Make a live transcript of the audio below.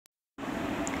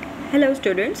Hello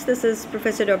students, this is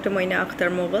Professor Dr. Moina Akhtar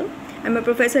Mughal. I'm a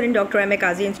professor in Dr. M.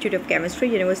 Kazi Institute of Chemistry,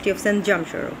 University of St.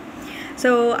 Jamshoro.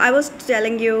 So I was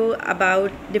telling you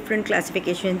about different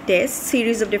classification tests,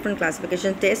 series of different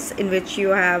classification tests in which you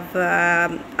have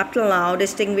up till now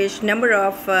distinguished number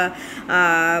of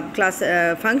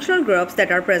functional groups that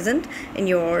are present in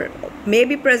your, may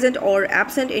be present or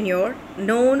absent in your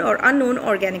known or unknown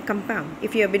organic compound.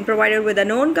 If you have been provided with a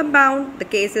known compound, the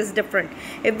case is different.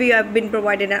 If you have been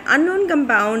provided an unknown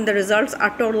compound, the results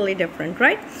are totally different,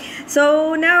 right?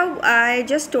 So now I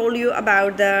just told you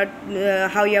about the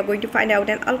how you are going to find out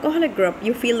an alcoholic group.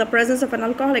 You feel the presence of an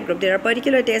alcoholic group. There are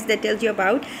particular tests that tells you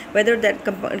about whether that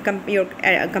your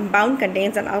compound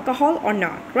contains an alcohol or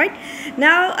not, right?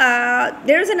 Now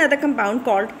there is another compound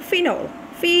called phenol,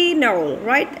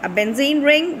 right? A benzene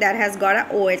ring that has got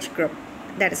a OH group,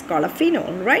 that is called a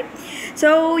phenol, right?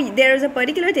 So there is a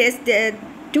particular test that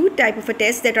two type of a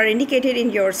test that are indicated in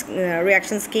your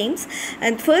reaction schemes,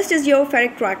 and first is your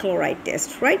ferric trichloride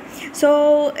test, right?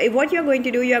 So what you're going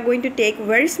to do, you are going to take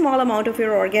very small amount of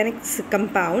your organic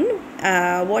compound,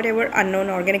 whatever unknown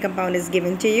organic compound is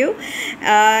given to you,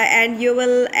 and you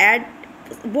will add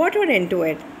water into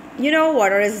it. You know,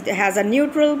 water has a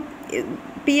neutral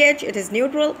pH, it is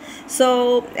neutral,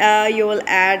 so you will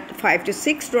add 5 to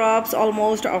 6 drops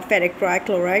almost of ferric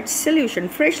trichloride solution,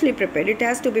 freshly prepared. It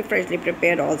has to be freshly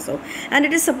prepared also, and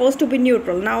it is supposed to be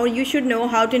neutral. Now you should know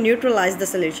how to neutralize the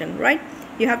solution, right?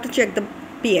 You have to check the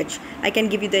pH. I can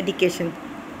give you the indication.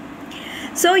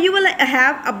 So you will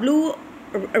have a blue,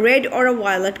 red or a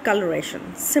violet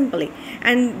coloration simply,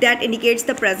 and that indicates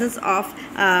the presence of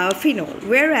phenol.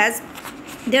 Whereas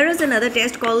there is another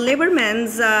test called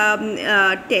Lieberman's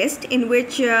test, in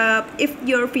which if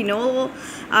your phenol,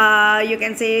 you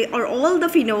can say, or all the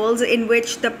phenols in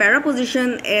which the para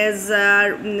position is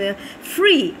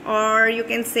free, or you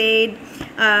can say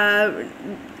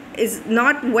is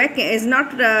not working,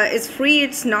 is free,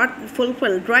 it's not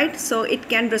fulfilled, right? So it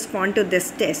can respond to this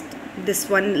test,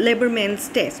 this one Lieberman's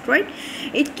test, right?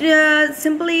 It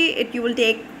you will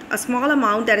take a small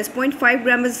amount, that is 0.5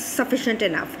 gram is sufficient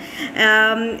enough,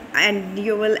 and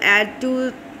you will add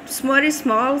two very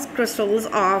small crystals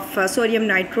of sodium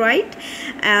nitrite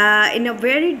in a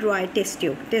very dry test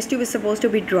tube. Test tube is supposed to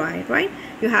be dry, right?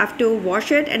 You have to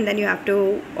wash it, and then you have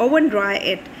to oven dry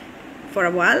it for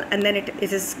a while, and then it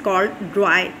is called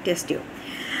dry test tube.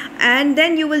 And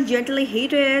then you will gently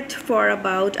heat it for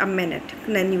about a minute.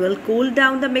 Then you will cool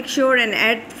down the mixture and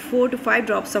add 4 to 5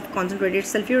 drops of concentrated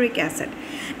sulfuric acid.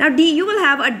 Now you will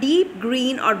have a deep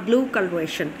green or blue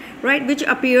coloration, right, which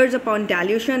appears upon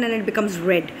dilution and it becomes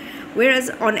red. Whereas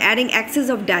on adding excess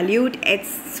of dilute, its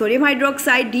sodium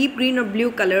hydroxide, deep green or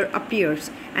blue color appears,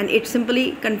 and it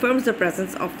simply confirms the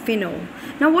presence of phenol.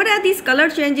 Now what are these color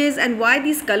changes and why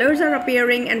these colors are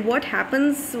appearing, and what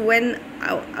happens when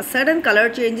a certain color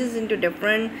changes into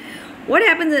different? What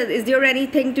happens? Is there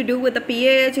anything to do with the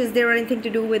pH? Is there anything to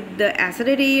do with the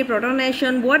acidity,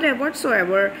 protonation,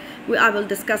 whatsoever? I will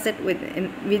discuss it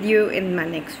with you in my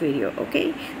next video.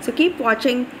 Okay, so keep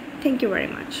watching. Thank you very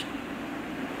much.